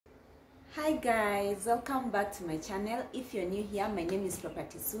Hi guys, welcome back to my channel. If you're new here, my name is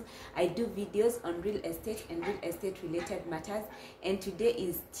Property Sue. I do videos on real estate and real estate related matters, and today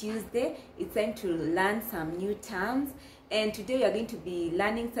is Tuesday. It's time to learn some new terms, and today we are going to be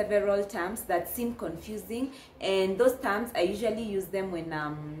learning several terms that seem confusing, and those terms I usually use them when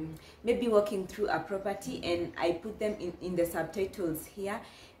maybe walking through a property, and I put them in the subtitles here.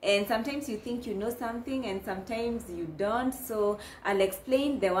 And sometimes you think you know something and sometimes you don't, so I'll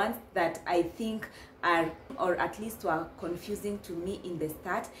explain the ones that I think are, or at least were confusing to me in the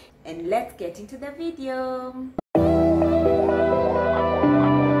start, and let's get into the video.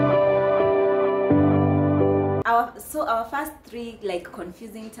 Our first three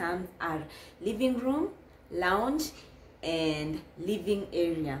confusing terms are living room, lounge, and living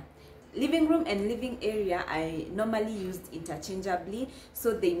area. Living room and living area I normally used interchangeably,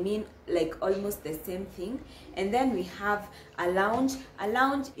 so they mean almost the same thing. And then we have a lounge. A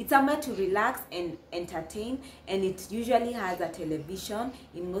lounge, it's somewhere to relax and entertain, and it usually has a television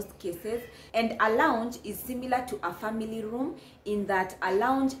in most cases. And a lounge is similar to a family room in that a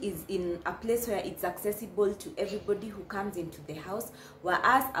lounge is in a place where it's accessible to everybody who comes into the house,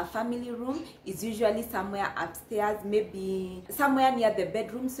 whereas a family room is usually somewhere upstairs, maybe somewhere near the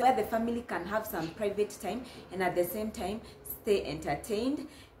bedrooms, where the family can have some private time and at the same time stay entertained.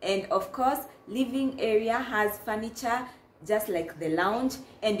 And of course, living area has furniture just like the lounge,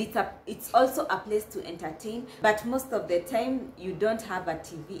 and it's also a place to entertain, but most of the time you don't have a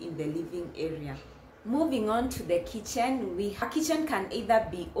TV in the living area. Moving on to the kitchen, a kitchen can either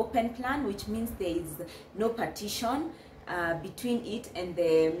be open plan, which means there is no partition between it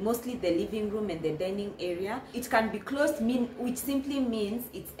and mostly the living room and the dining area. It can be closed, which simply means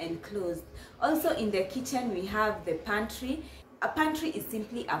it's enclosed. Also in the kitchen we have the pantry. A pantry is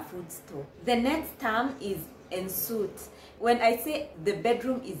simply a food store. The next term is ensuite. When I say the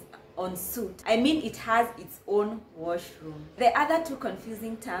bedroom is ensuite, I mean it has its own washroom. The other two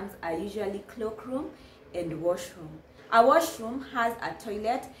confusing terms are usually cloakroom and washroom. A washroom has a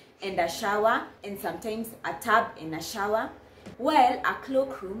toilet and a shower, and sometimes a tub and a shower, while a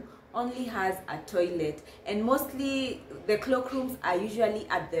cloakroom only has a toilet, and mostly the cloakrooms are usually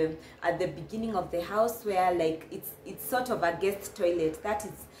at the beginning of the house, where it's sort of a guest toilet. That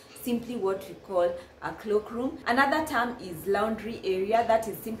is simply what we call a cloakroom. Another term is laundry area. That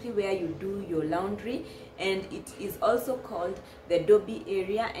is simply where you do your laundry, and it is also called the dobby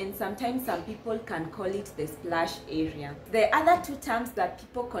area, and sometimes some people can call it the splash area. The other two terms that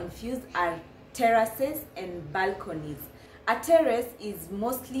people confuse are terraces and balconies. A terrace is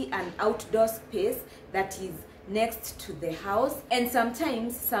mostly an outdoor space that is next to the house, and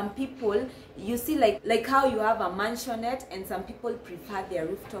sometimes some people, you see like how you have a mansionette and some people prefer their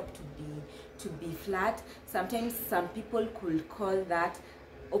rooftop to be flat. Sometimes some people could call that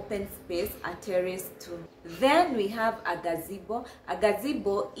open space a terrace too. Then we have a gazebo. A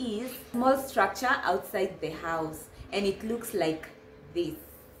gazebo is a small structure outside the house, and it looks like this.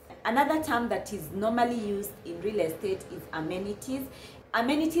 Another term that is normally used in real estate is amenities.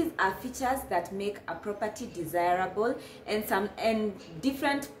 Amenities are features that make a property desirable, and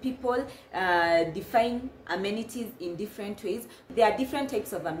different people define amenities in different ways. There are different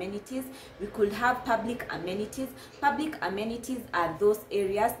types of amenities. We could have public amenities. Public amenities are those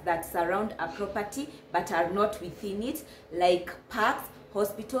areas that surround a property but are not within it, like parks,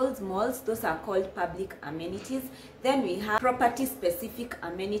 hospitals, malls. Those are called public amenities. Then we have property specific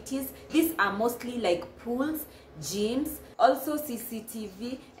amenities. These are mostly like pools, gyms. Also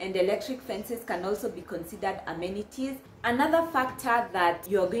CCTV and electric fences can also be considered amenities. Another factor that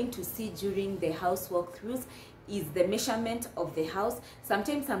you're going to see during the house walkthroughs is the measurement of the house.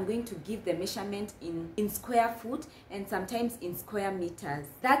 Sometimes I'm going to give the measurement in square foot and sometimes in square meters.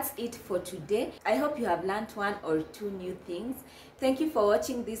 That's it for today. I hope you have learned one or two new things. Thank you for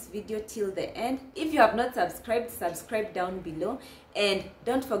watching this video till the end. If you have not subscribed, subscribe down below, and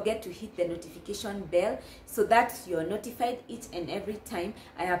don't forget to hit the notification bell so that you're notified each and every time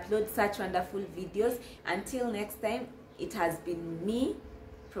I upload such wonderful videos. Until next time, it has been me,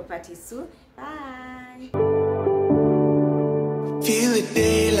 Property Sue. Bye. Feel the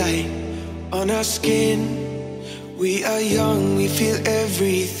daylight on our skin. We are young, we feel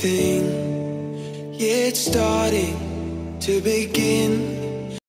everything. Yeah, it's starting to begin.